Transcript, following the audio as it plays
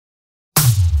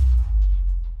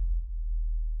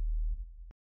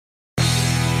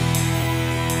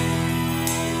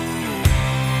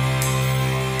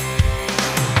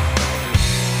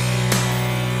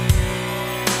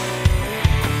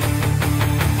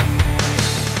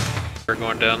We're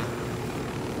going down.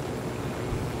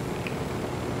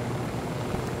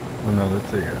 Oh no,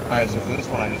 that's a... Alright, so for this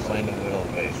one I just land in the middle of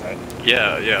the base, right?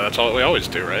 Yeah, that's all we always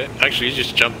do, right? Actually, you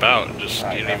just jump out and just,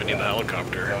 Right, you don't even need the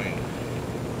helicopter. Brilliant.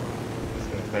 Let's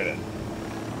go straight in.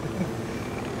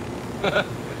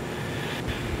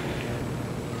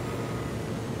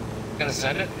 Gonna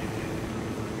send it?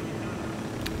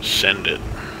 Send it.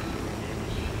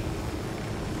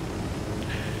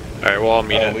 Alright, well, I'll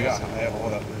meet it. We got, hey,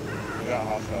 hold up. We got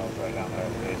hostiles right down there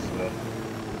at the base of it.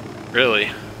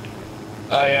 Really?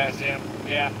 Oh yeah, I see him.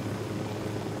 Yeah.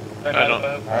 Right I don't.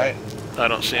 Alright. I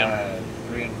don't see him.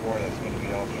 3 and 4, that's going to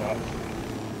be all shots.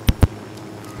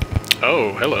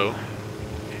 Oh, hello.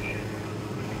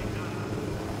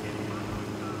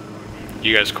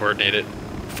 You guys coordinate it.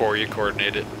 4, you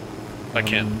coordinate it. I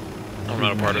can't. I'm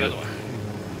not a part of it.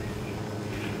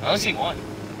 I only see one.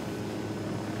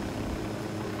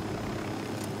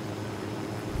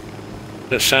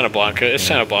 It's Santa Blanca. It's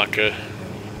Santa Blanca.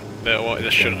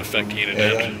 That shouldn't affect unit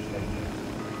damage.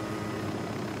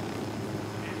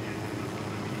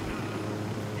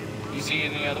 You see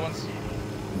any other ones?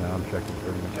 No, I'm checking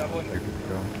for them. Cowboy? They're good to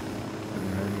go.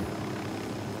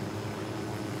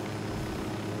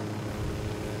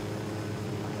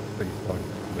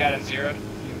 Got it, 0.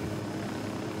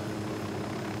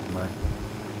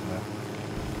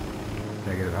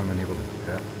 Negative, I'm unable to do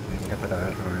that. Got that on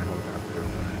a helicopter.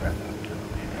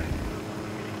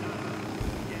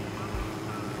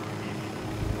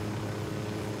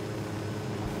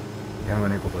 Yeah, I'm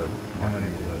unable to. I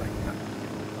can't.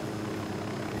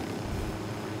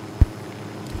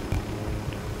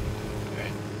 Okay.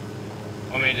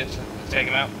 Want me to just take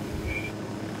him out?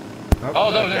 Oh,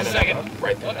 no, there's a second.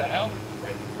 What the hell?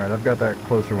 Alright, I've got that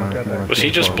closer one. Was he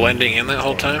just blending in that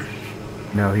whole time?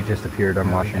 No, he just appeared.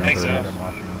 I'm watching over so.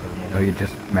 No, he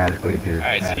just magically appeared.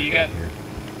 Alright, so you got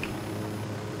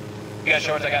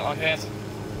shorts, I got long pants?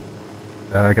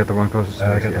 I got the one closest to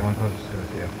us,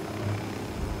 yeah.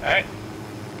 Alright.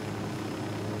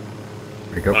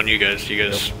 There you go. On you guys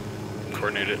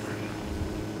coordinate it.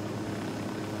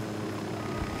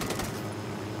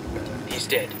 He's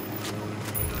dead.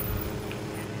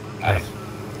 Nice.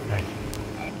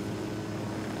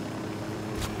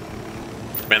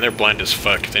 Man, they're blind as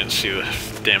fuck. They didn't see the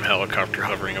damn helicopter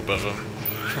hovering above them.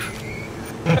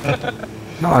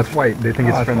 No, it's white. They think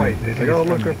it's friendly.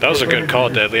 That was a good call,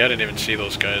 Deadly. I didn't even see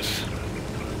those guys.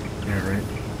 Yeah, right.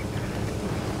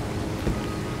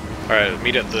 Alright,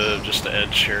 meet at just the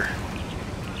edge here.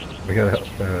 We got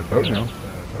a boat now.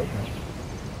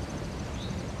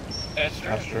 That's true.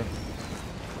 That's true.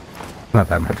 Not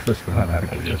that much this one.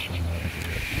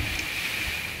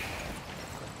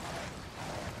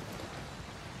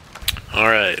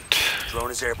 Alright.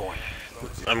 Drone is airborne.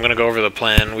 I'm gonna go over the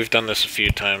plan. We've done this a few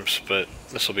times, but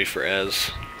this will be for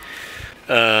Ez.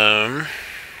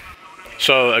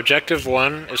 So objective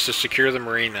 1 is to secure the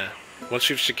marina. Once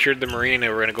we've secured the marina,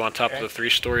 we're gonna go on top of the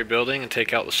 3-story building and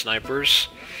take out the snipers.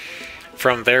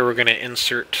 From there, we're gonna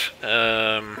insert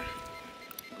I'm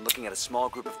looking at a small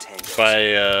group of tangos.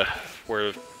 by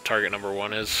where target number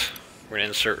 1 is. We're gonna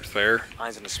insert there,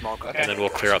 Eyes on a small group. and then we'll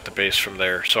clear out the base from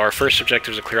there. So our first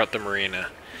objective is to clear out the marina.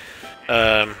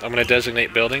 I'm gonna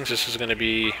designate buildings. This is gonna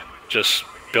be just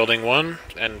building 1,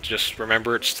 and just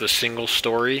remember it's the single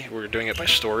story. We're doing it by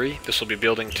story. This will be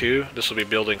building 2. This will be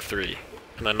building 3,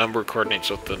 and the number coordinates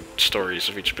with the stories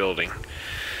of each building.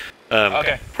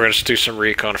 Okay. We're gonna just do some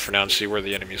recon for now and see where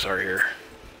the enemies are here.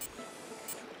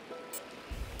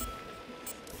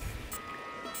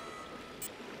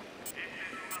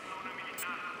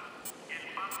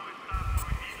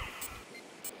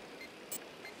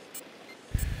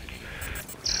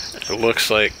 It looks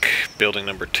like building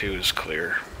number 2 is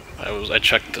clear. I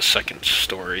checked the second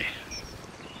story.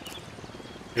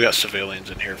 We got civilians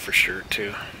in here for sure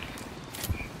too.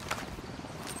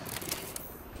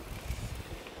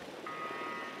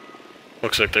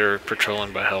 Looks like they're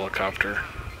patrolling by helicopter.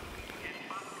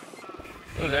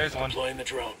 Oh, there's one. Deploying the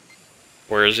drone.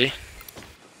 Where is he?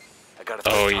 I got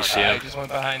Oh, you see I him? just went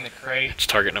behind the crate. It's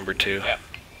target number 2. Yep.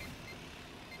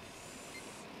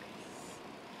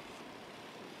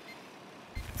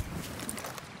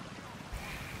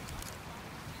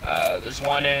 There's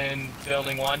one in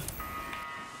building 1.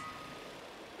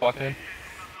 Walk in.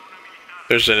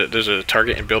 There's a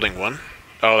target in building 1?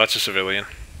 Oh, that's a civilian.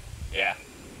 Yeah.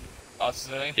 Oh, it's a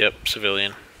civilian? Yep,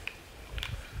 civilian.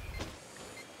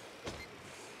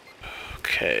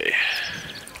 Okay.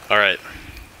 Alright.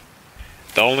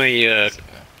 The only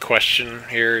question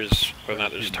here is whether or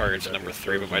not there's targets at number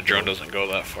 3, but my drone doesn't go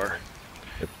that far.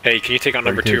 Hey, can you take on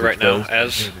number 2 right now,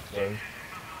 Ez?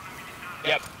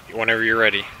 Yep. Whenever you're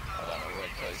ready.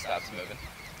 stops moving.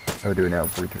 I'll do it now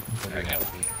for you.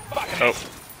 Oh,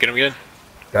 get him good?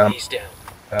 Down. He's down.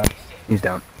 He's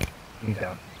down. He's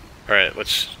down. Alright,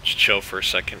 let's just chill for a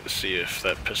second to see if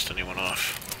that pissed anyone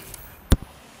off.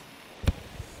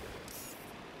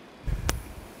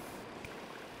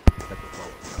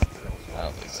 I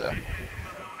don't think so.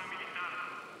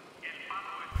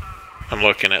 I'm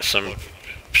looking at some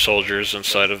soldiers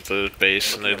inside of the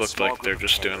base and they look like they're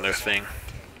just doing their thing.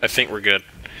 I think we're good.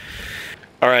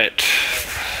 Alright.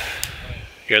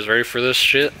 You guys ready for this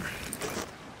shit?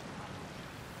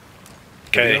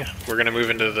 Okay, we're gonna move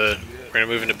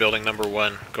into building number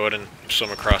 1. Go ahead and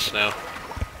swim across now.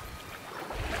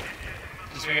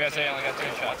 Just figure out, say I only got 3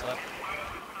 shots left.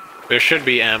 There should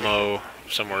be ammo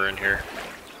somewhere in here.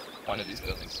 One of these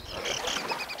buildings. Okay.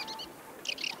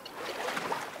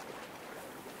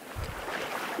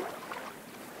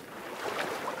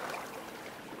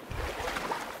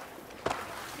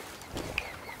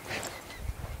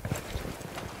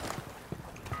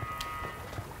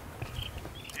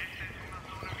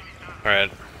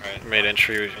 Alright, made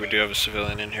entry. We do have a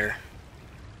civilian in here.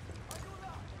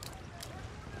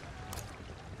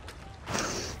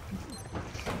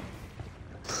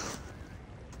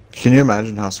 Can you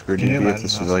imagine how screwed you'd be if the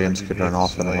civilians could run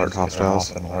off and alert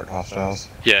hostiles?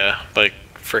 Yeah, like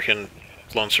freaking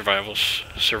lone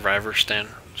survivor stand.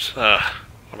 What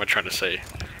am I trying to say?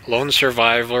 Lone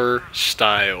survivor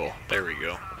style. There we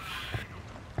go.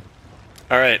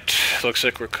 Alright, looks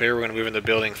like we're clear. We're gonna move into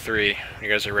building 3. You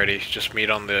guys are ready. Just meet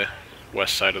on the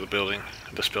west side of the building,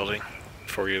 this building,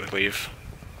 before you leave.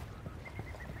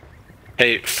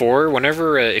 Hey, 4,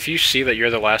 whenever, if you see that you're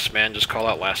the last man, just call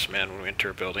out last man when we enter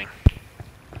a building.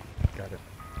 Got it.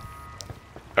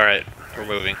 Alright, we're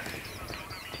moving.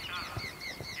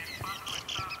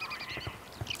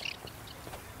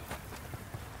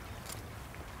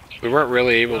 We weren't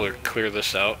really able to clear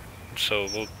this out, so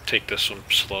we'll take this one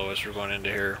slow as we're going into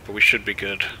here, but we should be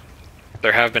good.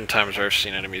 There have been times where I've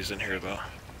seen enemies in here, though.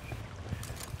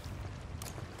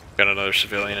 Got another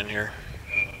civilian in here.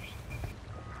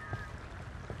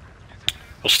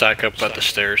 We'll stack up at the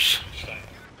stairs.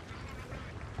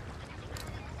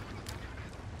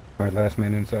 Alright, last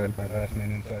man inside. Last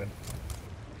man inside.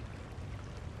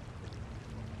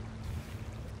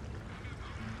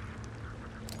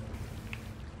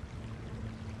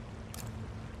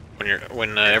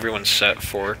 When everyone's set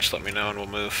for, just let me know and we'll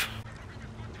move.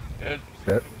 Good.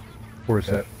 Set. We're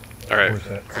set. Alright, We're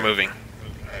set. we're moving.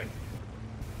 Alright.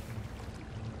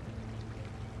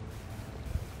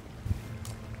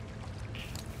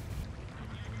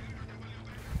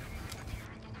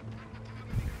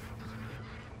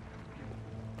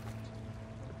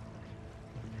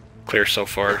 Clear so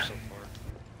far.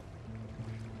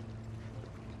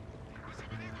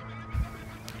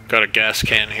 Got a gas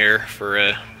can here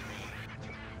for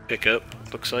pickup,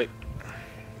 looks like.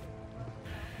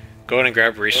 Go ahead and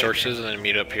grab resources and then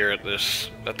meet up here at the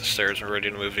stairs. We're ready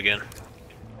to move again.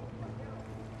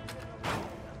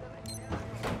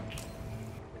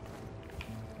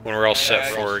 When we're all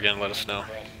set for again, let us know.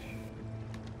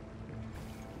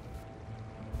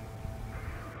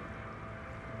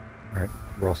 Alright,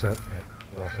 we're all set.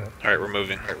 We're all set. Alright, we're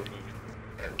moving.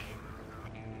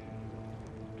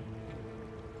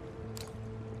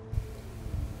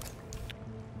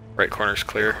 Right corner's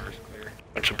clear.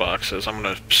 Bunch of boxes. I'm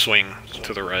gonna swing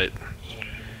to the right.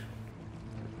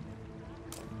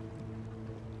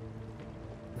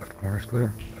 Left corner's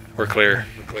clear. We're clear.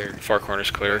 Far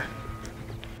corner's clear.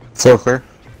 So clear.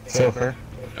 So clear.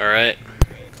 Alright.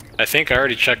 I think I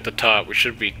already checked the top. We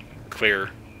should be clear.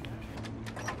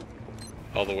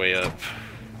 All the way up.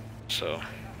 So.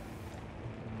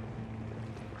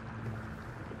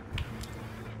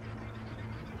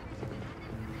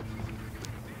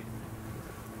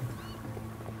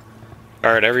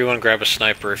 Alright, everyone grab a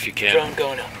sniper if you can. Drone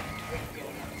going up.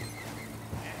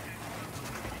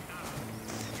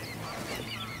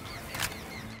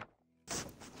 Is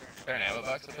there an ammo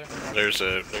box up there? There's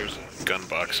a gun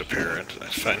box up here. In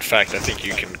fact, I think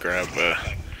you can grab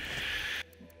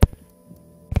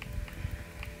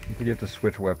You get to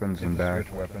switch weapons and back.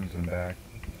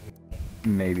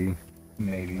 Maybe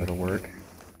that'll work.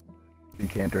 You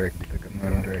can't directly pick up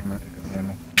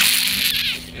ammo.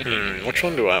 which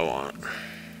one do I want?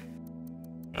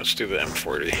 Let's do the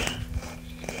M40.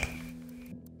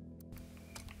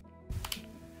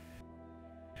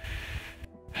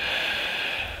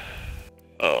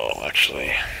 Oh,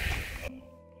 actually.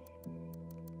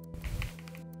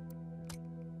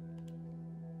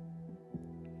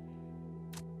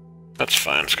 That's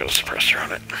fine, it's got a suppressor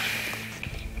on it.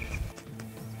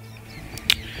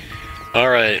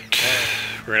 Alright,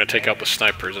 We're gonna take out the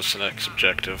snipers. That's the next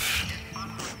objective.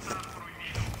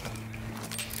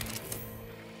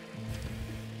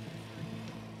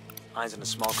 Eyes on a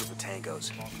small group of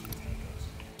tangos.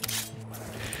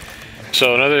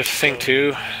 So another thing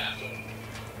too,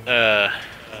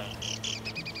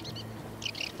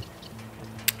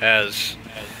 as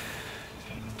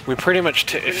we pretty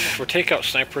much if we take out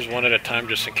snipers one at a time,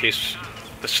 just in case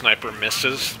the sniper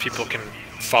misses, people can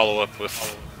follow up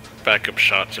with backup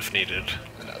shots if needed.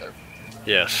 Another.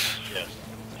 Yes.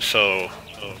 So.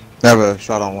 I have a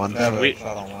shot on one.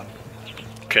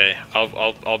 Okay,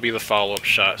 I'll be the follow-up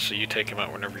shot, so you take him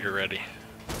out whenever you're ready.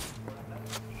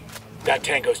 That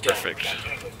tango's down. Perfect.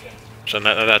 So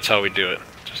that's how we do it.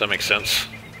 Does that make sense?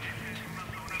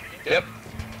 Yep.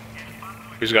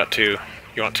 Who's got 2?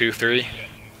 You want 2, 3?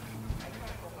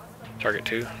 Target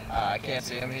 2? I can't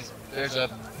see him. There's a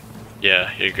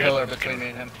Yeah, you're good. pillar between me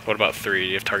and him. What about 3? Do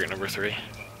you have target number 3?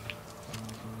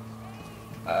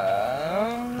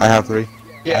 I have 3.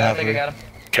 Yeah, I think I got him.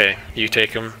 Okay, you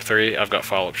take him. 3. I've got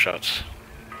follow-up shots.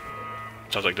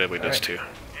 Sounds like Deadly does too.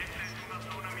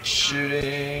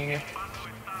 Shooting.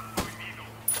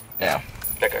 Yeah.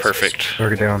 Perfect.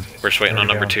 Target down. We're just waiting on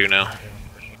number 2 now.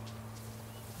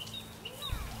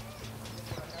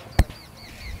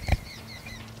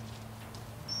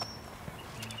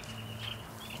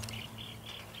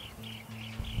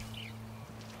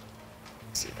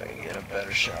 See if I can get a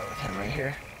better shot with him right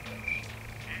here.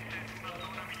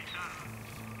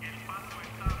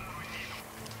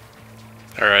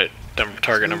 Alright,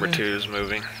 target number 2 is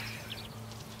moving.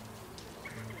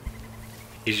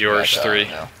 He's yours, 3.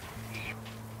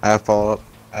 I have follow up.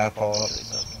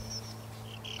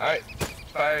 Alright,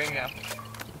 firing now.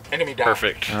 Enemy down.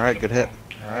 Perfect. Alright, good hit.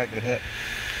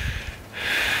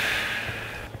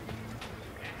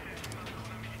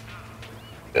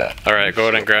 Yeah. Alright, go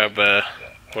ahead and grab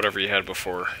whatever you had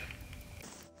before.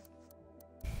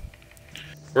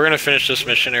 We're gonna finish this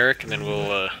mission, Eric, and then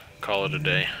we'll call it a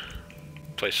day.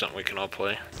 Play something we can all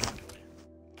play.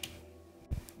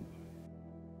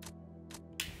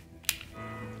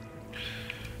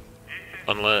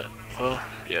 Unlit. Well,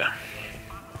 yeah.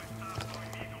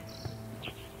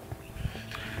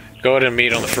 Go ahead and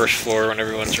meet on the first floor when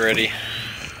everyone's ready.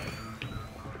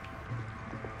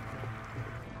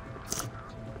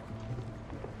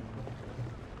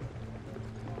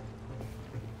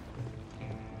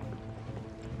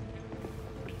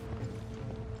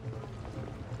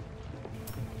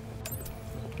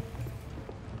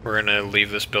 We're gonna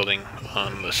leave this building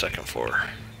on the second floor.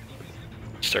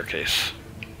 Staircase.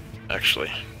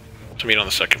 Actually. To meet on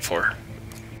the second floor.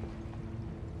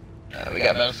 We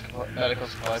got medical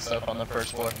supply stuff on the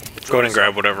first floor. Go ahead and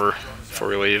grab whatever before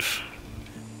we leave.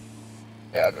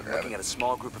 Yeah, I'll go grab Looking it. at a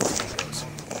small group of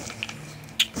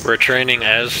tangos. We're training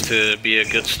Az to be a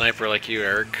good sniper like you,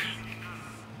 Eric.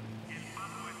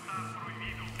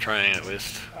 Trying at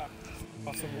least.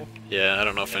 Possible. Yeah, I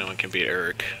don't know if anyone can beat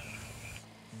Eric.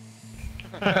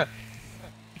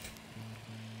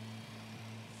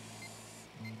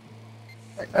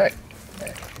 Alright.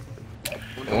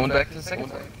 Going back to the second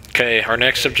floor. Okay, our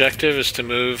next objective is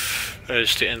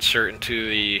to insert into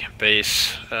the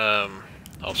base.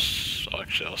 I'll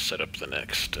set up the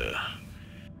next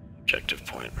objective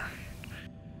point.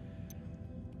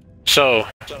 So,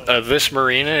 this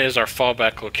marina is our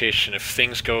fallback location. If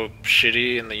things go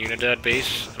shitty in the Unidad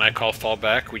base, and I call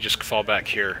fallback, we just fall back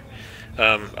here.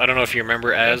 I don't know if you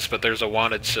remember Az, but there's a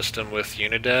wanted system with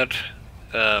Unidad.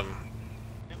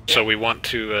 So we want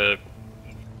to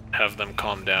have them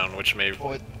calm down, which may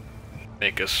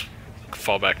make us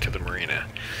fall back to the marina.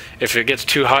 If it gets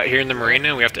too hot here in the marina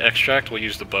and we have to extract, we'll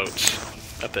use the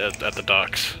boats at the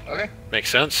docks. Okay. Make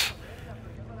sense?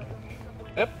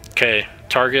 Yep. Okay,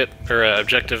 target, or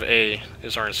objective A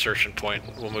is our insertion point.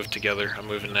 We'll move together. I'm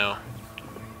moving now.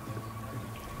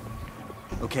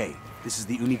 Okay, this is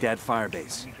the Unidad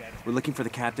firebase. We're looking for the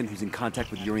captain who's in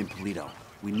contact with Yuri and Polito.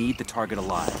 We need the target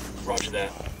alive. Roger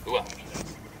that. Ooh,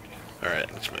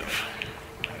 Alright, let's move.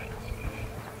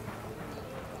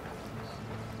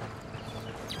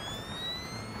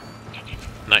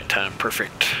 Nighttime,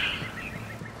 perfect.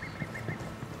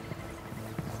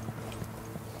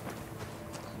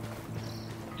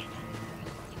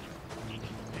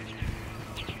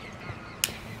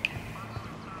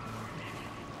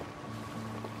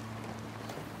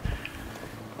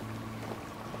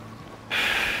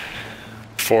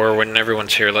 For when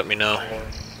everyone's here, let me know.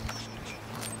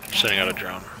 Sending out a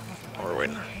drone. While we're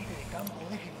waiting.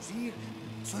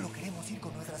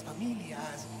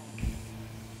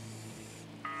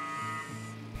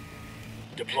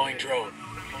 deploying drone.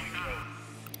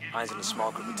 Eyes on a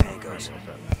small group of tangos.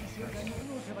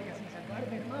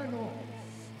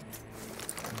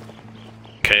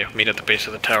 Okay, meet at the base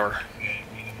of the tower.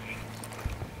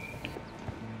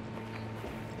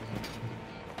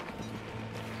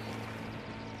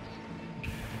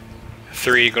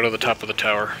 Three, go to the top of the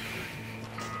tower.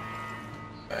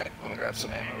 Alright, I'm gonna grab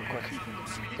some ammo real quick.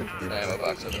 There's an ammo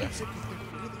box over there.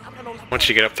 Once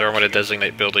you get up there, I'm going to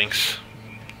designate buildings.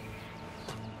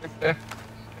 Okay.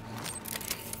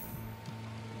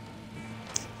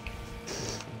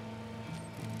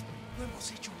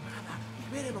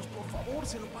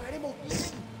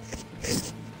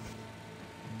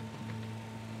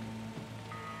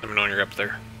 Let me know when you're up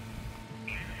there.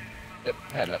 Yep,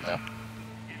 heading up now.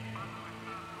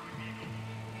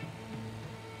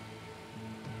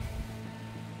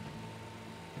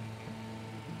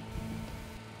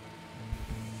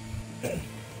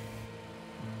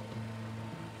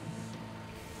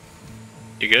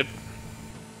 You good?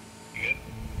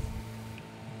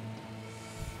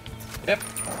 Yep.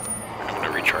 I'm going to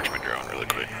recharge my drone really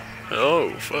quick.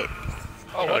 Oh, fuck.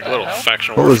 Oh, what Like a the little hell?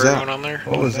 factional What was warfare that? going on there.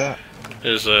 What was that?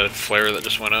 There's a flare that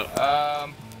just went up.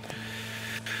 I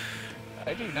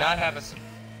do not have a...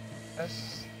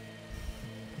 That's...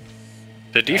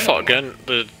 The default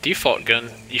gun,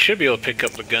 you should be able to pick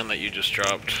up the gun that you just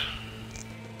dropped.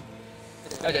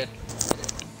 I did.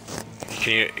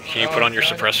 Can you put on your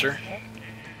suppressor?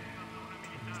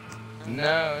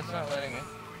 No, it's not letting me.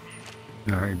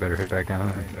 No, you better hit back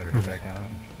down.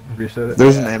 Reset it.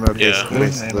 There's an ammo case Yeah.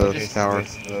 next to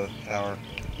the tower.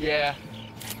 Yeah.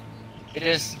 It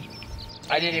is...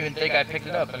 I didn't even think I picked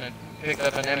it up, and it picked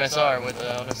up an MSR with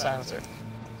a silencer.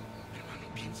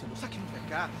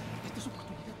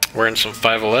 Wearing some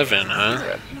 511,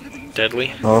 huh?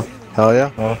 Deadly? Oh, hell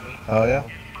yeah. Oh, hell yeah.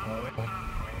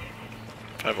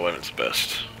 511's the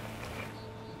best.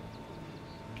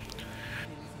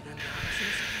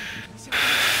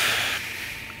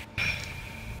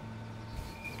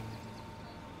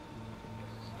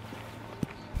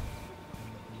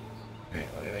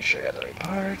 Let me make sure I got the right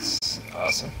parts.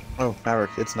 Awesome. Oh,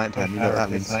 Maverick, it's nighttime. You know what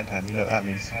that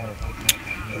means.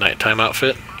 Nighttime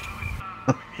outfit.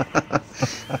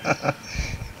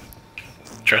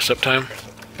 Dress up time.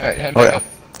 Alright, head Oh back yeah. up.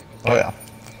 Oh yeah.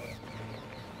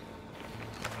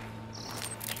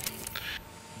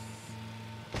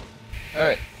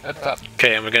 Alright, at the top.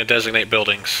 Okay, and we're going to designate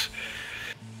buildings.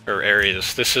 Or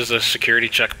areas. This is a security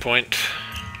checkpoint.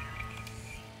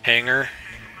 Hangar.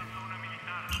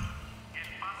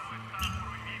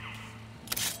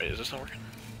 Wait, is this not working?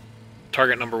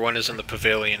 Target number 1 is in the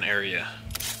pavilion area.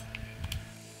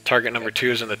 Target number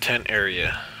 2 is in the tent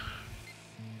area.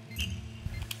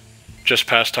 Just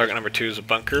past target number 2 is a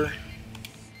bunker.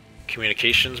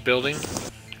 Communications building.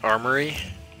 Armory.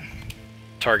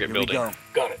 Target Here we building. go.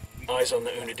 Got it. Eyes on the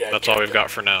Unidad. That's all we've got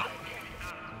for now.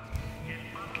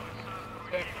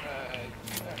 Okay,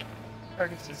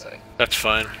 target's in sight. That's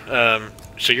fine.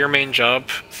 So your main job,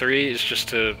 3, is just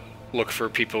to look for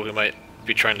people who might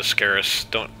be trying to scare us.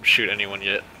 Don't shoot anyone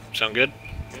yet. Sound good?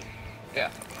 Yeah.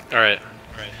 Alright.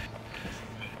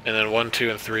 And then 1,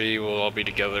 2, and 3 will all be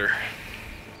together.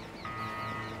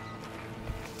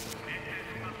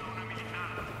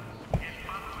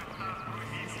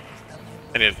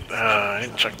 I need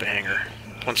to check the hangar.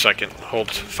 1 second. Hold.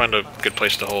 Find a good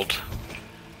place to hold.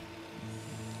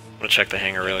 I'm gonna check the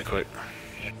hangar really quick.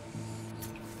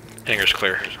 Hangar's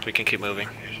clear. We can keep moving.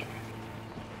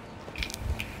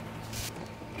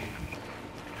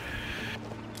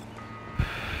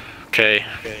 Okay.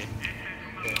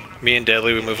 Me and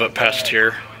Deadly, we move up past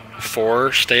here.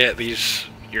 4, stay at these.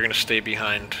 You're gonna stay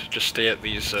behind. Just stay at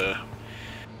these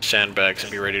sandbags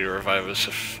and be ready to revive us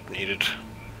if needed.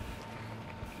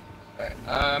 Alright,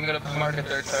 I'm gonna mark a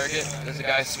third target. There's a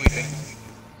guy sweeping. Is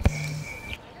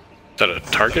that a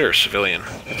target or a civilian?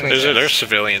 There's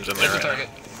civilians in there. There's a Right target.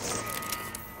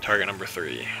 now. Target number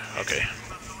 3. Okay.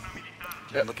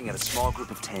 We're looking at a small group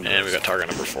of tangos. And we got target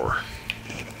number 4.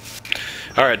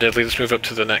 Alright, Deadly, let's move up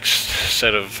to the next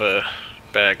set of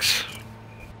bags.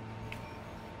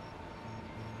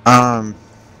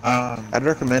 I'd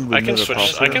recommend we I can move switch-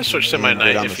 across I can here switch to and my get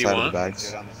knight on if the you side of want. the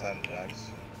bags.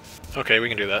 Okay, we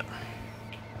can do that.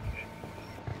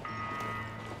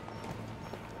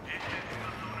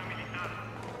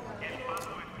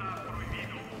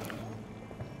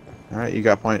 Alright, you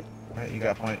got point.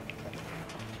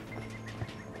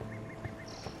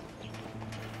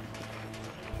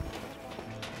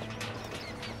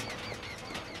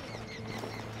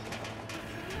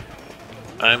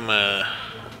 I'm,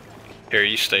 here,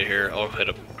 you stay here. I'll head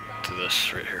up to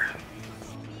this right here.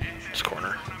 This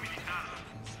corner.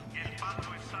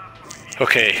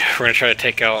 Okay, we're gonna try to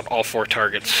take out all 4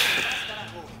 targets.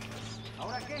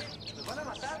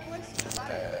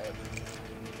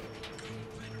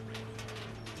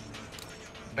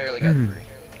 Barely got 3.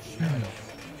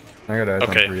 I got eyes on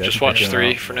Okay, 3. just watch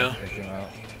 3 for now.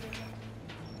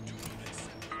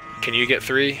 Can you get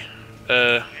 3,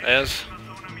 Az?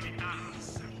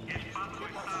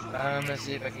 I'm gonna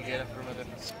see if I can get him from other.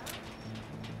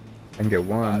 I can get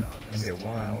 1.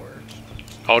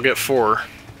 I'll get 4.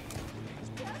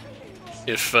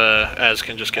 If Az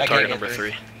can just get I can't target get number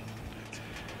 3. 3.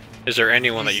 Is there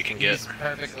anyone that you can get? He's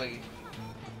perfectly.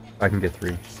 I can get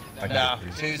 3. No,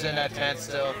 2's in that tent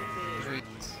still. 3.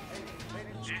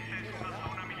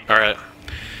 Alright.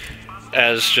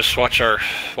 Az, just watch our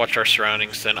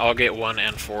surroundings, then I'll get 1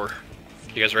 and 4.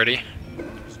 You guys ready?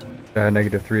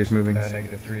 -3 is moving.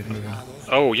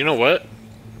 Oh, you know what?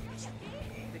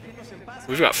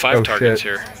 We've got 5 targets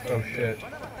shit. here. Oh shit.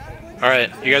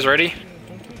 Alright, you guys ready?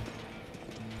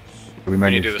 We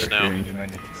might need need to do this start now. shooting.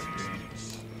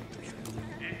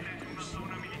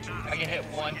 I can hit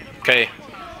 1. Okay,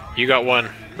 you got 1.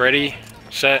 Ready,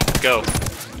 set, go.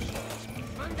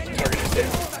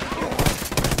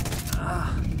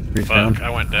 Three's Fuck, down. I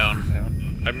went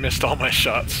down. I missed all my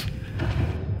shots.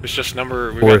 It's just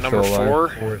number, we 4 got is number still 4.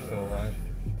 alive. 4 is still alive.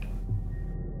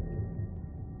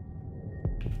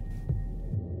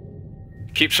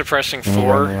 Keep suppressing Only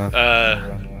 4. one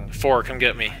left. 4, come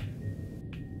get me.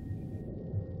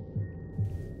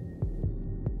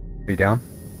 Be down?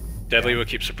 Deadly will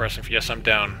keep suppressing. Yes, I'm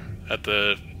down at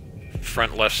the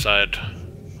front left side,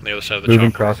 on the other side of the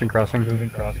Moving, chopper.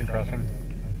 crossing.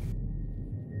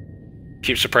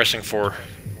 Keep suppressing 4.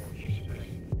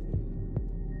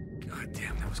 God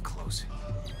damn, that was close.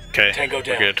 Okay, Tango we're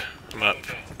down. good. I'm up.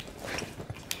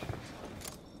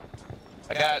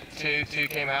 I got 2. 2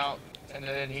 came out, and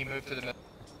then he moved to the middle.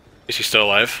 Is he still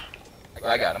alive?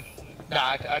 I got him.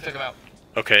 Nah, I took him out.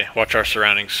 Okay, watch our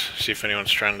surroundings. See if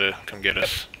anyone's trying to come get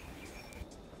us.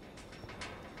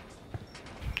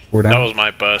 We're down. That was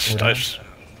my bust. I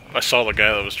saw the guy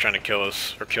that was trying to kill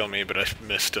us, or kill me, but I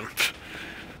missed him.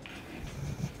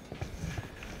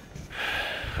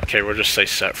 Okay, we'll just stay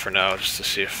set for now, just to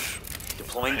see if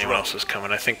Deploying anyone drone. else is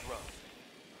coming. I think...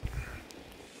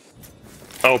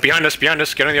 Oh, behind us! Get on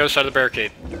the other side of the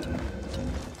barricade.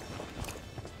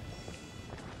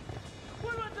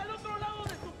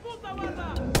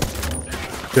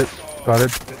 Shit,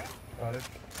 spotted.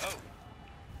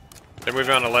 They're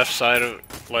moving on the left side of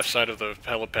the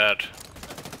helipad.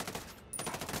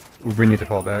 We need to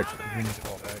fall back.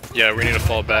 Yeah, we need to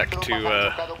fall back to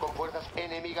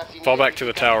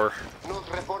the tower.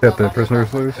 Set the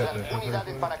prisoners loose.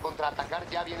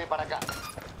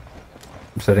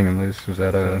 I'm setting him loose. Was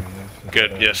that a...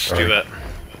 Good. Yes, do that.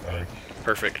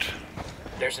 Perfect.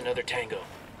 There's another tango.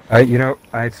 I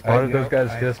spotted those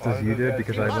guys just as you did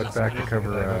because I looked back to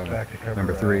cover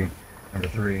number 3.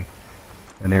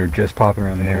 And they were just popping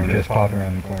around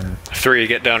the corner. 3,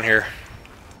 get down here.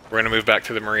 We're gonna move back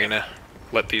to the marina.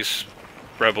 Let these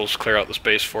rebels clear out the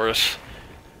space for us.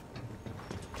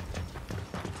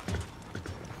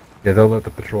 Yeah, they'll let the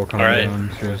patrol come Alright. down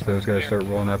as soon as those guys start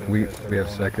rolling up. We have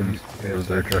seconds.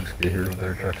 Their trucks get here.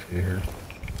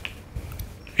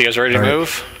 You guys ready to Alright.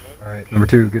 move? Number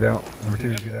 2, get out.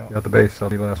 Get out the base. I'll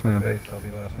be last man.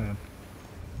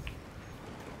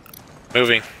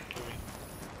 Moving.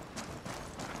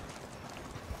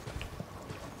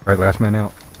 Alright, last man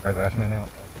out.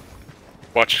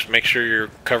 Watch, make sure you're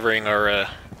covering our,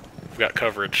 we've got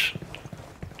coverage.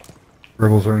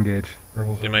 Rebels are engaged.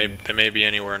 They may be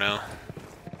anywhere now.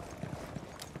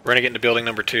 We're gonna get into building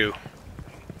number 2.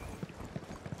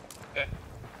 Okay.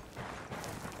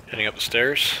 Heading up the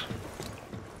stairs.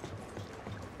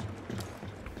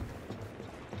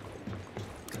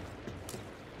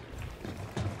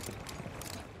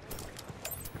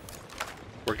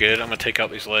 We're good, I'm gonna take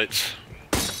out these lights.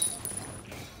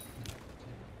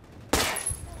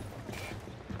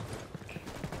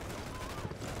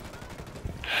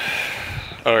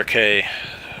 Okay,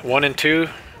 1 and 2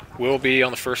 will be on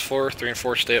the first floor, 3 and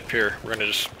 4 stay up here. We're gonna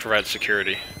just provide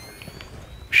security.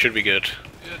 Should be good.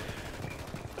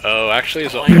 Oh, actually,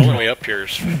 the only way up here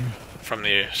is from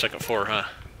the second floor, huh?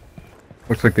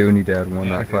 Looks like the Unidad won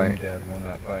that fight.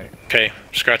 Okay,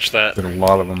 scratch that. There's a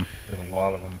lot of them.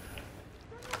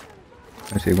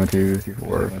 I see 1, 2, 3,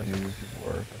 4.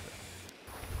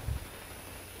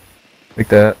 Like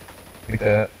that.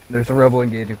 There's a rebel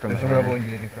engaging from the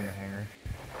hangar.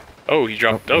 Oh, he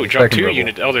dropped. Oh, he there's a dropped second 2 rebel.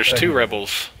 units. Oh, there's 2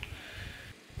 rebels.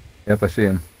 Yep, I see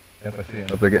him. Oh,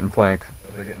 they're getting flanked.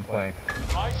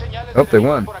 Oh, they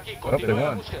won.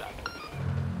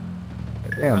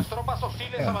 Damn.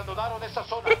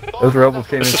 Those rebels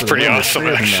came in. This is pretty awesome,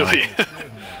 actually.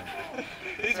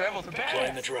 These rebels are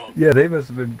Deploying the badass. drone. Yeah, they must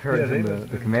have been charging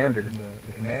the commander.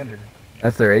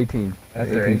 That's their A team.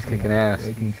 That's their A team's kicking ass.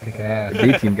 The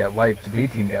B team got wiped.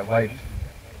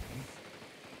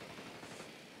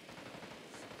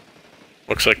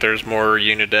 Looks like there's more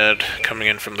Unidad coming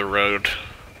in from the road.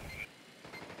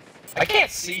 I can't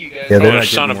see you guys. Yeah, Oh, they're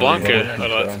there's not Santa getting more Blanca.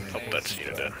 reinforcements, Oh, that's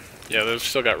Unidad. Yeah, they've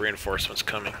still got reinforcements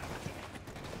coming.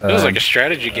 so. This is like a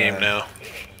strategy game now.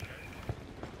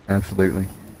 Absolutely.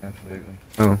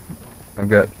 Oh, I've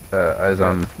got eyes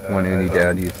on one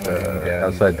Unidad. He's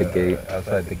outside the gate.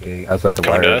 Outside the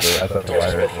Coming to wire. us?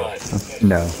 There's 05.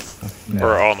 No.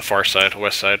 We're all on the far side,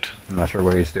 west side. I'm not sure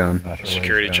what he's doing.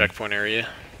 Security checkpoint area.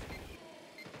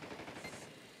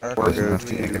 We're good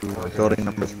to building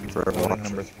number 3 for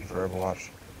Overwatch.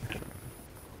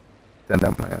 Send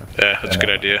out my Yeah, that's a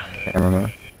good idea.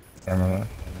 camera.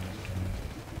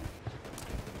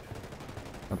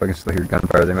 If I can still hear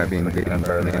gunfire, they might be engaging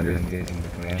the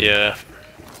commander. Yeah.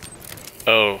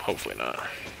 Oh, hopefully not.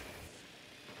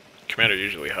 Commander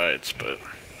usually hides, but...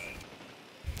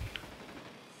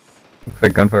 Looks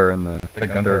like gunfire in the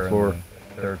third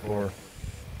floor.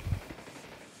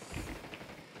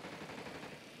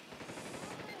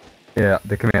 Yeah,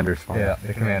 the commander's fine.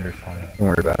 Don't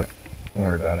worry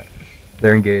about it.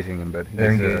 They're engaging him, but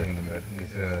he's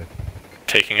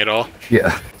Taking it all?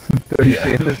 yeah. Are you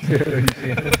seeing this too?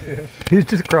 He's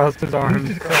just crossed his arms.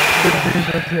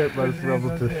 Hit by this rebel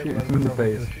to shoot him in the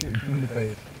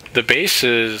face. The base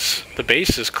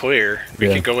is clear. We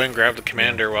Yeah. can go in, grab the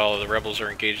commander while the rebels are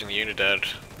engaging the Unidad.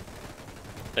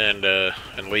 And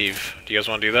leave. Do you guys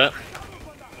want to do that?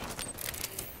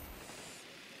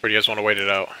 Or do you guys want to wait it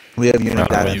out? We have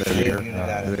Unidad in leave. the air,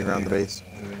 moving around the base.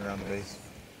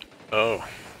 Oh,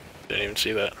 didn't even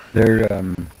see that.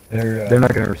 They're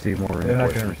not going to receive more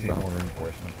reinforcements.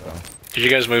 So. Did you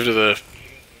guys move to the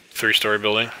 3-story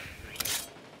building?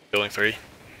 Building 3?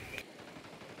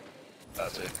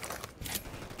 That's it.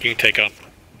 You can take out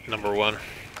number 1.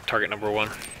 Target number 1.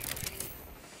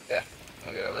 Yeah,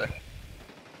 I'll get over there.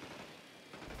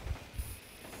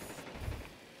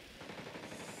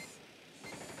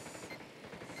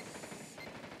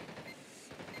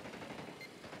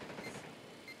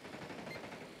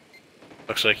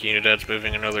 Looks like Unidad's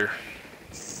moving another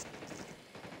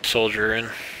soldier in.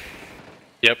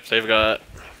 Yep, they've got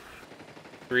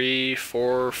 3,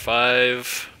 4,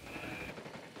 5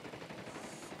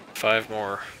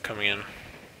 more coming in.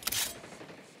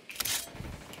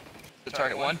 The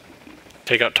target 1?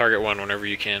 Take out target 1 whenever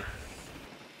you can.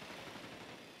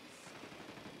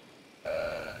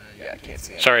 Yeah, I can't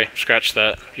see him. Sorry, scratch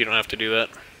that. You don't have to do that.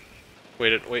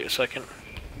 Wait a second.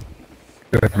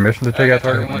 Do I have permission to take out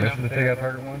target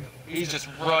target one? one? He's just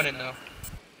running though.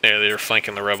 Yeah, they were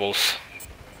flanking the rebels.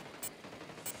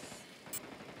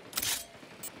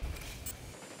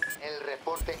 El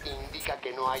reporte indica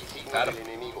que no hay signos del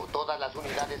enemigo. Todas las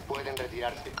unidades pueden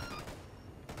retirarse.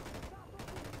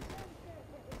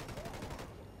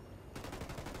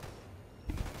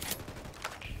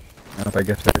 If I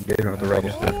guess they're engaging with the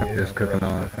rebels, is cooking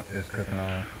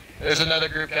on. There's another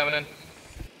group coming in.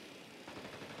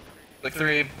 Like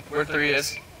 3, where 3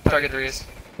 is. Target 3 is.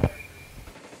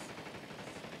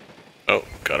 Oh,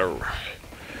 got a...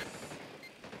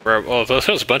 Oh,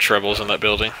 there's a bunch of rebels in that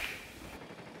building.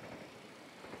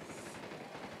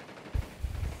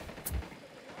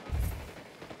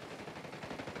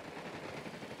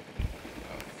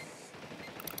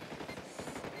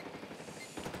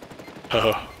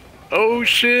 Oh. Oh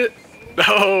shit!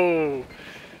 No!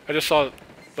 I just saw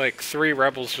like 3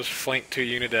 rebels just flank 2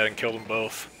 Unidad and kill them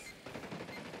both.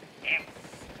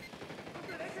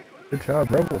 Good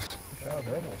job, rebels.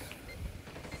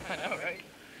 I know, right?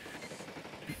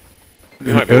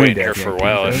 We might be waiting here for a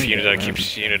while if Unidad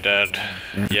keeps Unidad.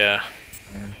 Yeah.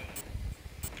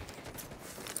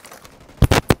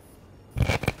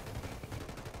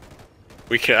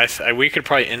 We could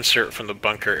probably insert from the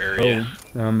bunker area.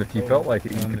 Oh, if you felt like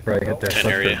it, you could probably hit their 10 cluster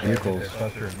area. of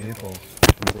vehicles.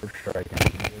 We're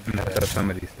striking. Mess up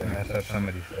somebody's thing.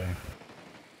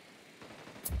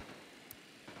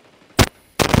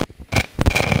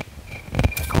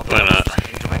 Why not?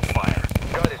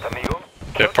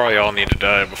 They probably all need to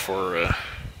die before,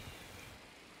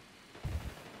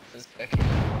 This is 3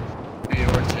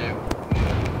 or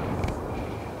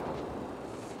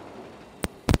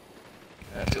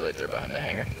 2. Too late, they're behind the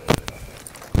hangar.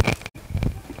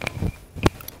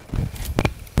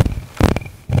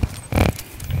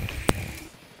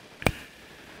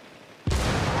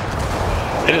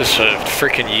 It is a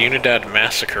freaking Unidad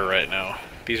massacre right now.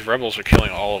 These rebels are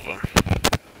killing all of them.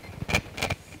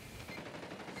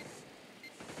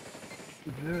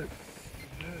 Do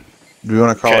you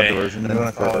want to call Okay. a diversion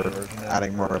in for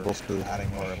adding more rebels to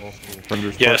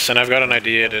Thunder's Yes, and I've got an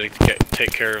idea to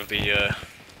take care of the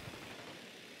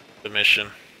mission.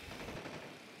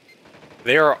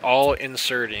 They are all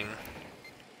inserting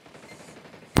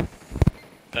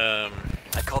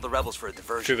I called the rebels for a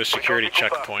diversion. through the security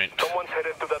checkpoint,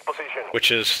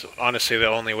 which is honestly the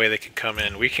only way they can come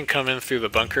in. We can come in through the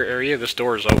bunker area. This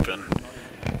door is open.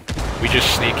 We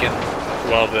just sneak in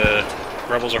while the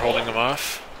rebels are holding them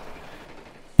off.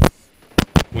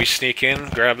 We sneak in,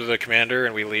 grab the commander,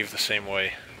 and we leave the same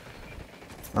way.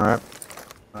 Alright.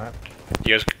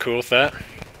 You guys cool with that?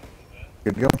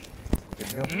 Good to go.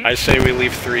 I say we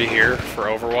leave 3 here for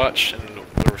Overwatch, and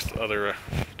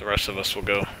the rest of us will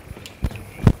go.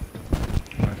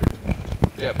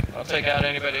 Yep, I'll take out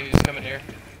anybody who's coming here.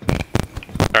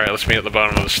 Alright, let's meet at the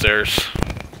bottom of the stairs.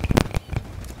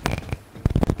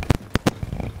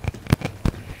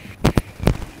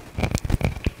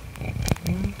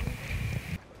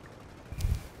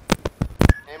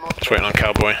 Just waiting on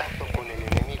Cowboy.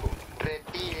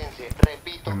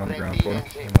 I'm on the ground floor.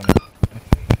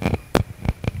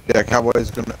 Yeah,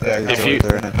 Cowboy's gonna. Yeah, he's If over you-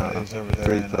 there in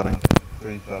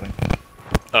 3 flooding.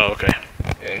 Oh, okay.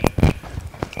 Okay.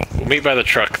 We'll meet by the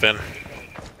truck then.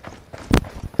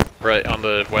 Right on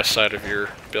the west side of your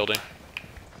building.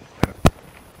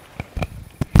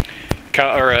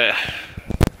 Alright.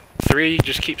 3,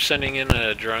 just keep sending in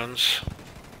drones.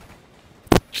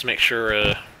 Just make sure,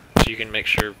 so you can make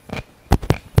sure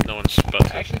no one's about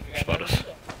to spot us.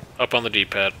 Up on the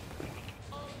D-pad.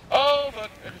 Oh, fuck.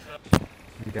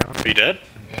 You down? Are you dead?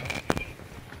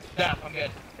 Nah, I'm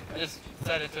good. I just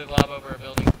decided to lob over a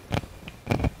building.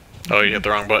 Oh, you hit the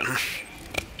wrong button.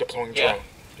 Deploying Yeah. drone.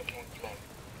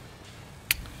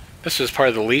 This is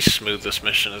probably the least smooth this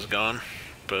mission has gone,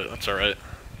 but that's alright.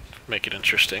 Make it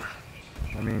interesting.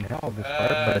 I mean, hell, this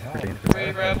firefight's pretty interesting.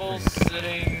 3 rebels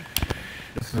sitting.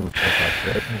 This is what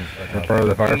we're part of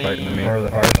the firefight.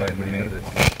 Nobody knows it.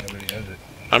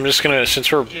 I'm just gonna,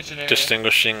 since we're Kitchen area.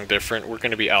 distinguishing different, we're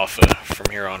gonna be Alpha from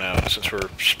here on out, since we're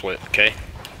split, okay?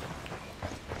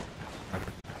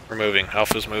 We're moving.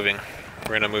 Alpha's moving.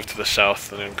 We're gonna move to the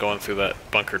south and then go in through that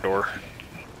bunker door.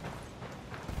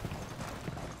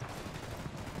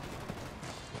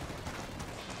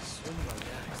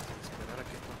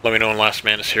 Let me know when last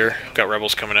man is here. Got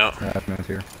rebels coming out. Last man's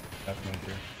here.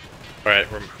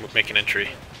 Alright, we're making entry.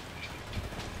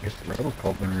 I guess the rebels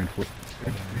called them reinforced.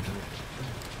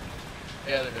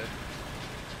 Yeah, they're good.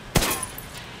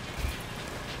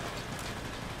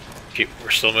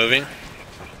 We're still moving.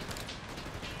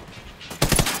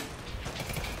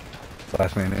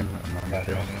 Last man in. I'm on the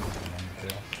tail.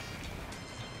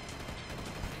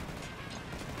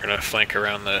 We're gonna flank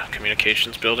around the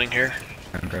communications building here.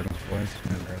 I'm grabbing supplies.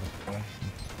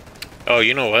 Oh,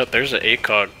 you know what? There's an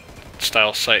ACOG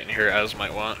style site in here as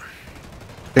might want.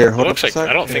 Here, It hold looks up a like, sec.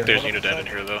 I don't think there's Unidad in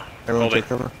here though. Everyone Holding. take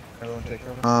cover.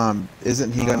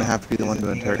 Isn't he gonna have to be the one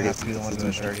to interrogate?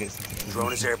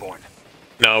 Drone is airborne.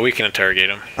 No, we can interrogate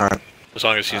him. Alright. As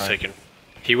long as he's taken.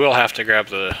 He will have to grab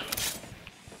the.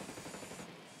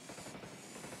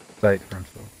 Sight for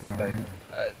himself.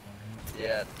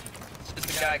 Yeah. It's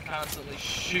just a guy constantly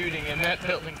shooting in that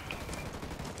building.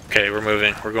 Okay, we're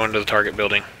moving. We're going to the target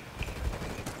building.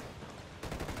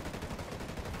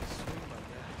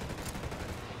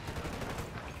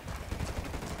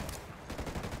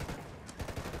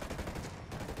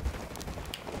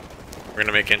 We're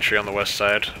gonna make entry on the west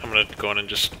side. I'm gonna go in and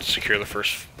just secure the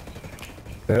first,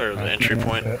 or the entry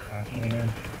point.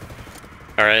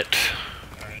 Alright.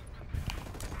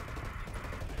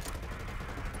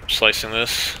 Slicing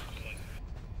this.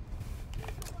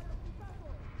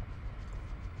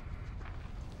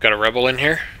 Got a rebel in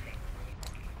here,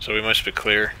 so we must be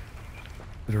clear.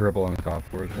 There's a rebel on the top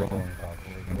floor as well.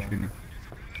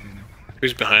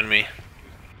 Who's behind me?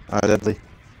 Deadly.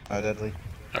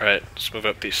 Alright, let's move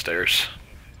up these stairs.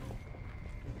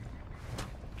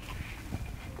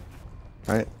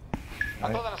 Alright. A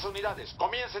todas las unidades,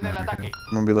 comiencen el ataque.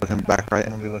 I'm gonna be looking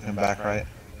back right.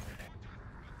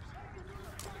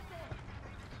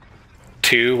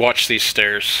 2, watch these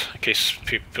stairs in case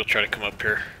people try to come up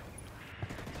here.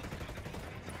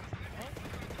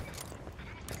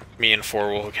 Me and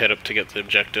 4 will head up to get the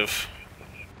objective.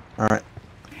 Alright.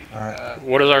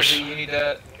 What is our You need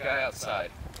that guy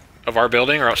outside. of our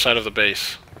building or outside of the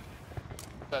base?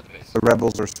 Outside the base. The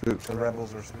rebels are spooked.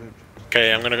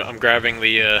 Okay, I'm grabbing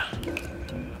the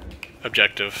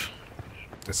objective.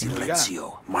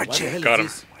 Silencio. Marche. Got him.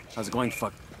 How's it going,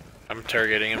 fuck? I'm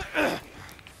interrogating him.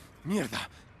 Mierda.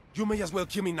 You may as well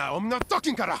kill me now. I'm not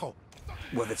talking, carajo.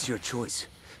 Well, that's your choice.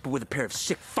 But with a pair of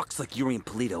sick fucks like Yuri and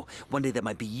Polito, one day that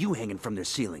might be you hanging from their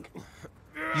ceiling.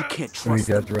 You can't trust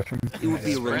them. It would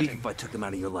be a relief if I took them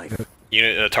out of your life.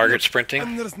 Unit target sprinting.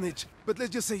 I'm not a snitch, but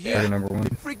let's just say Number one.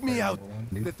 it freaked me out.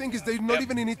 The thing is, they're not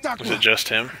even in Itacua. Was it just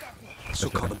him? So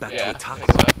call them back to Yeah.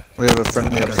 Itacua. We have a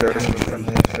friendly upstairs.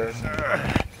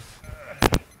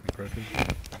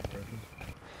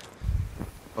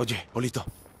 Oye, Polito.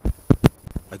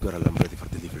 I got a lamb ready for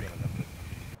delivery.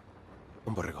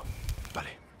 Un borrego. Vale.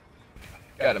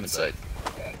 Got him inside.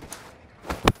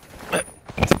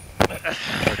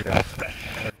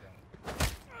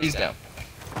 He's down.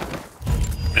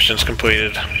 Mission's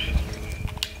completed.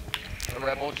 The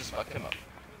rebel just fucked him up.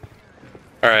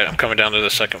 Alright, I'm coming down to the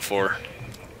second floor.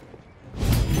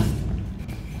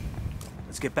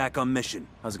 Let's get back on mission.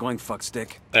 How's it going,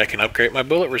 fuckstick? I can upgrade my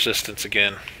bullet resistance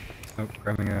again. Oh,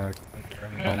 grabbing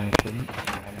equipment.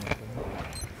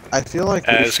 I feel like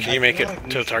we As, should, can you make it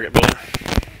to the target building?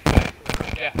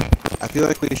 Yeah. I feel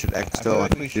like we should exfil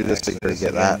and do this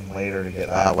later to get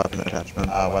that weapon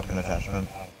attachment.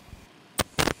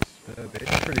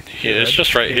 Yeah, it's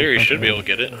just right here, you should be able to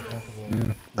get it.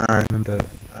 Alright.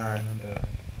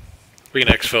 We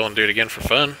can exfil and do it again for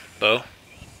fun, though.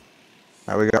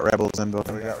 Alright, we got rebels in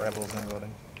building.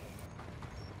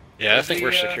 Yeah, I think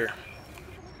we're secure.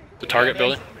 The target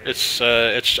building? It's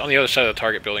on the other side of the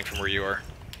target building from where you are.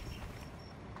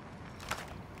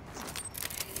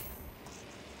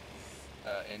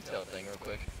 Intel thing real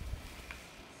quick.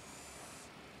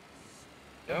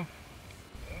 Go.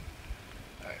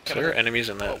 Alright, So there are enemies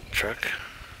in that truck.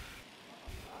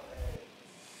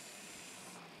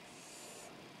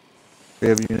 We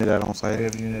have unit out on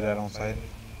site.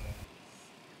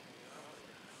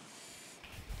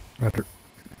 Roger.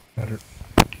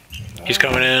 He's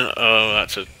coming in. Oh,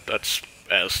 that's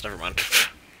Az. Never mind.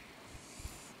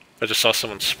 I just saw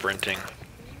someone sprinting.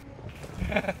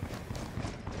 What's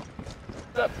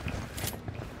up?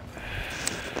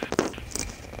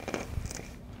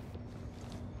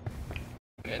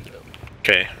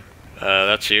 Okay,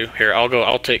 that's you. Here,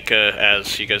 I'll take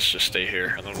Az. You guys just stay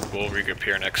here, and then we'll regroup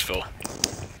here and exfil.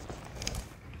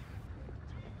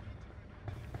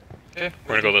 Okay.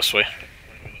 We're gonna go this way.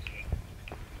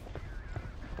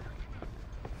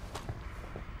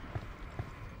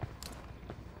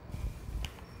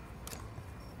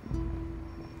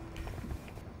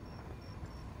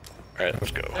 Alright,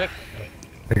 let's go. I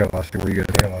think I lost you. Where you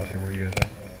guys?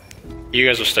 You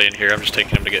guys will stay in here. I'm just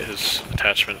taking him to get his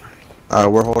attachment.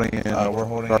 We're holding in.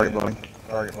 Target building.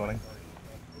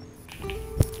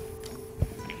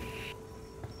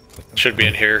 Should be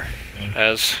in here.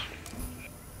 Az.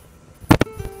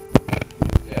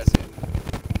 Yeah, I see it.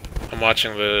 I'm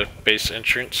watching the base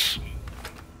entrance.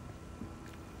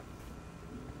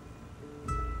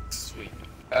 Sweet.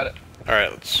 Got it.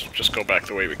 Alright, let's just go back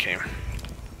the way we came.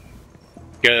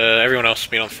 Everyone else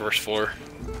meet on the first floor.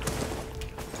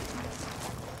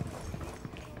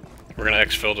 We're gonna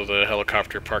exfil to the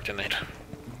helicopter parked in it.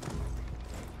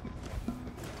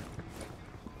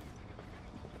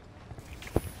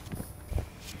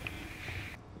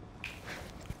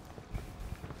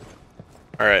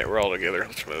 Alright, we're all together.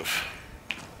 Let's move.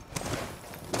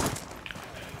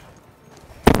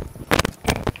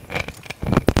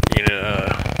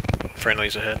 Unit,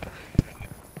 friendlies ahead.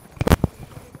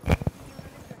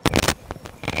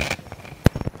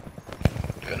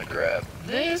 Gonna grab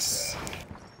this.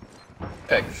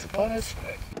 Pack the supplies.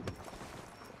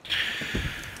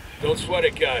 Don't sweat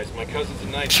it, guys. My cousin's a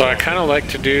night. So I kind of like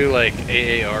to do like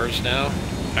AARs now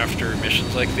after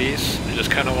missions like these. I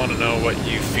just kind of want to know what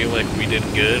you feel like we did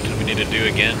good, we need to do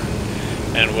again,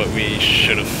 and what we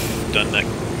should have done that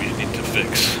we need to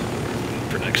fix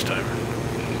for next time.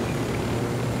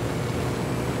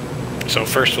 So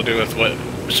first we'll do with what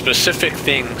specific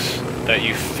things that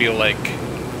you feel like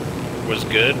was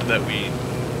good that we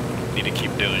need to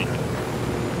keep doing.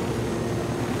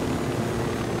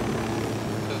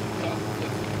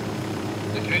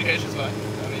 The communication's fine.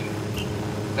 I mean,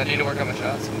 I need to work on my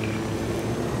shots.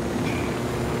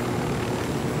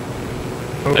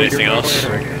 Anything else?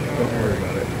 Don't worry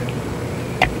about it.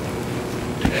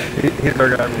 He's our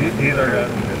guy. He's our guy.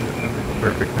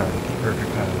 Perfect time.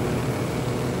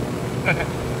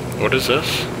 What is this?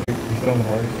 He's still in the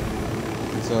party.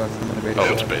 It's from the base.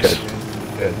 Oh, it's base.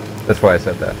 Good. That's why I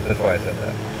said that.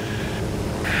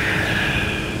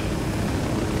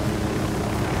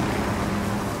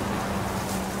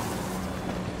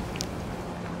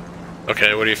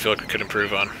 Okay, what do you feel like we could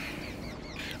improve on?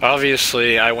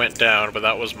 Obviously, I went down, but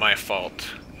that was my fault.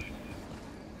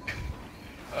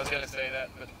 I was gonna say that,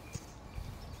 but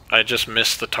I just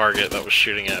missed the target that was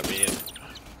shooting at me.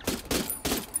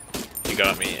 And You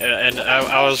got me. And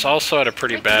I was also at a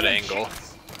pretty bad angle.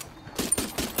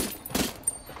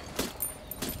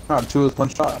 Ah, 2 with 1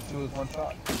 shot.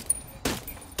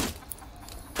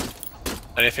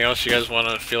 Anything else you guys want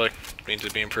to feel like needs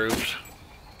to be improved?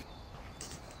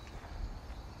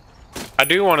 I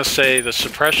do want to say the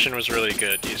suppression was really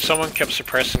good. Someone kept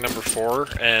suppressing number 4,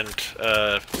 and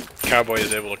Cowboy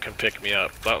is able to come pick me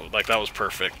up. That was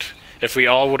perfect. If we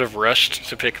all would have rushed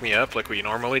to pick me up like we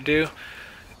normally do,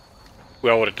 we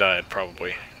all would have died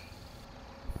probably.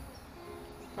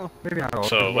 Oh, maybe not all.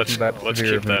 So let's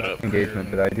keep that up.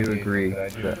 Engagement, but I do agree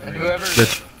that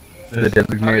the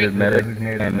designated medic,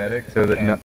 and so that